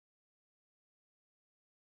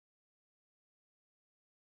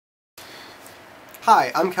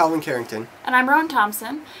Hi, I'm Calvin Carrington. And I'm Rowan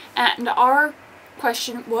Thompson, and our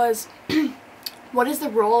question was, what is the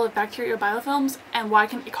role of bacterial biofilms and why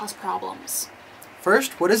can it cause problems?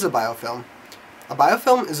 First, what is a biofilm? A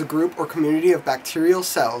biofilm is a group or community of bacterial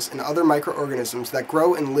cells and other microorganisms that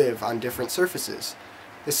grow and live on different surfaces.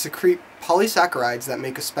 They secrete polysaccharides that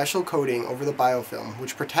make a special coating over the biofilm,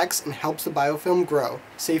 which protects and helps the biofilm grow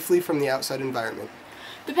safely from the outside environment.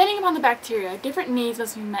 Depending upon the bacteria, different needs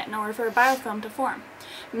must be met in order for a biofilm to form.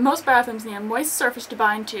 Most biofilms need a moist surface to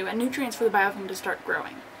bind to and nutrients for the biofilm to start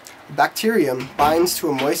growing. The bacterium binds to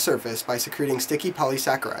a moist surface by secreting sticky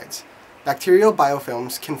polysaccharides. Bacterial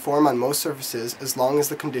biofilms can form on most surfaces as long as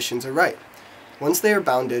the conditions are right. Once they are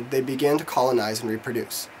bounded, they begin to colonize and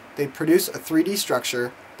reproduce. They produce a 3D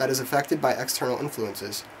structure that is affected by external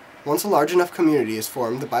influences. Once a large enough community is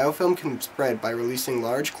formed, the biofilm can spread by releasing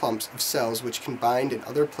large clumps of cells which can bind in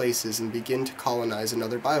other places and begin to colonize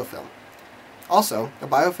another biofilm. Also, a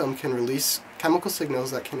biofilm can release chemical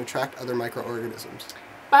signals that can attract other microorganisms.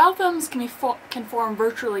 Biofilms can form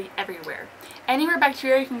virtually everywhere. Anywhere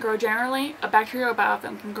bacteria can grow generally, a bacterial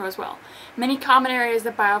biofilm can grow as well. Many common areas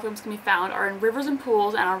that biofilms can be found are in rivers and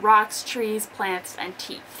pools and on rocks, trees, plants, and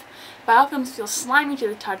teeth. Biofilms feel slimy to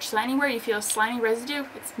the touch, so anywhere you feel a slimy residue,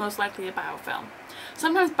 it's most likely a biofilm.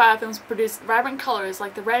 Sometimes biofilms produce vibrant colors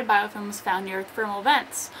like the red biofilms found near thermal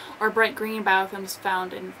vents, or bright green biofilms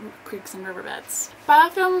found in creeks and riverbeds.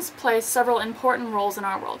 Biofilms play several important roles in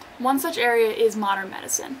our world. One such area is modern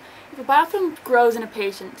medicine. If a biofilm grows in a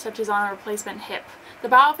patient, such as on a replacement hip, the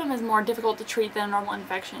biofilm is more difficult to treat than a normal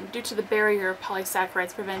infection due to the barrier of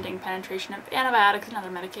polysaccharides preventing penetration of antibiotics and other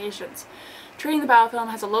medications. Treating the biofilm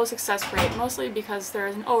has a low success rate, mostly because there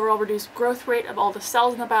is an overall reduced growth rate of all the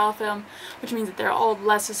cells in the biofilm, which means that they're all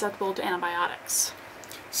less susceptible to antibiotics.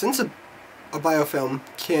 Since a biofilm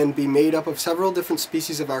can be made up of several different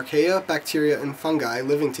species of archaea, bacteria, and fungi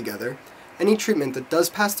living together, any treatment that does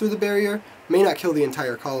pass through the barrier may not kill the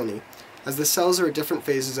entire colony, as the cells are at different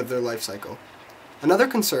phases of their life cycle. Another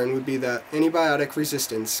concern would be that antibiotic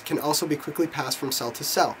resistance can also be quickly passed from cell to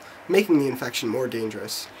cell, making the infection more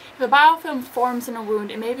dangerous. If a biofilm forms in a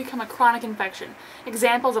wound, it may become a chronic infection.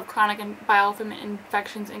 Examples of chronic biofilm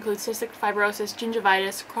infections include cystic fibrosis,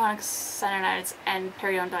 gingivitis, chronic sinusitis, and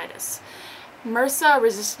periodontitis.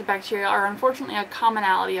 MRSA-resistant bacteria are unfortunately a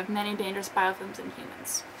commonality of many dangerous biofilms in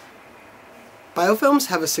humans. Biofilms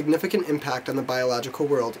have a significant impact on the biological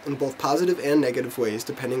world in both positive and negative ways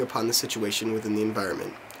depending upon the situation within the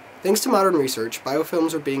environment. Thanks to modern research,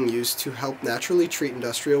 biofilms are being used to help naturally treat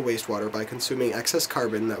industrial wastewater by consuming excess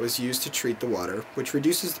carbon that was used to treat the water, which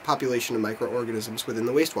reduces the population of microorganisms within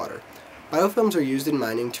the wastewater. Biofilms are used in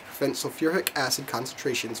mining to prevent sulfuric acid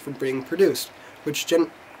concentrations from being produced, which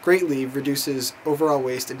greatly reduces overall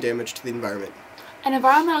waste and damage to the environment. In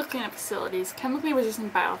environmental cleanup facilities, chemically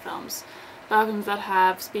resistant biofilms that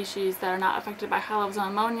have species that are not affected by high levels of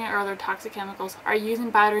ammonia or other toxic chemicals are used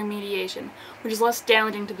in bioremediation, which is less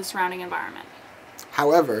damaging to the surrounding environment.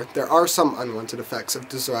 However, there are some unwanted effects of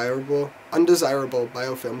undesirable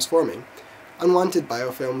biofilms forming. Unwanted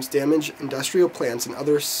biofilms damage industrial plants and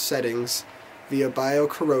other settings via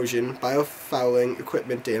biocorrosion, biofouling,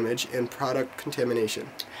 equipment damage, and product contamination.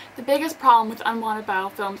 The biggest problem with unwanted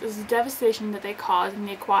biofilms is the devastation that they cause in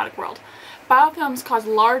the aquatic world. Biofilms cause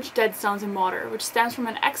large dead zones in water, which stems from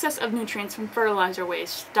an excess of nutrients from fertilizer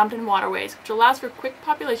waste dumped in waterways, which allows for quick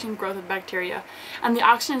population growth of bacteria, and the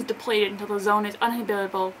oxygen is depleted until the zone is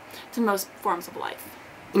uninhabitable to most forms of life.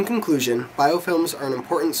 In conclusion, biofilms are an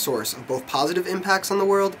important source of both positive impacts on the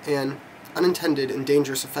world and unintended and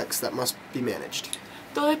dangerous effects that must be managed.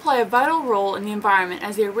 Though they play a vital role in the environment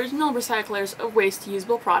as the original recyclers of waste to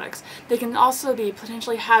usable products, they can also be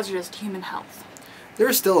potentially hazardous to human health. There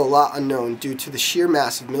is still a lot unknown due to the sheer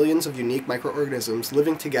mass of millions of unique microorganisms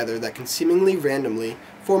living together that can seemingly randomly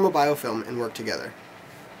form a biofilm and work together.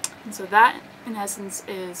 And so that, in essence,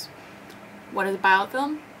 is what is a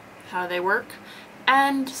biofilm, how they work,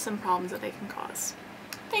 and some problems that they can cause.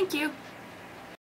 Thank you!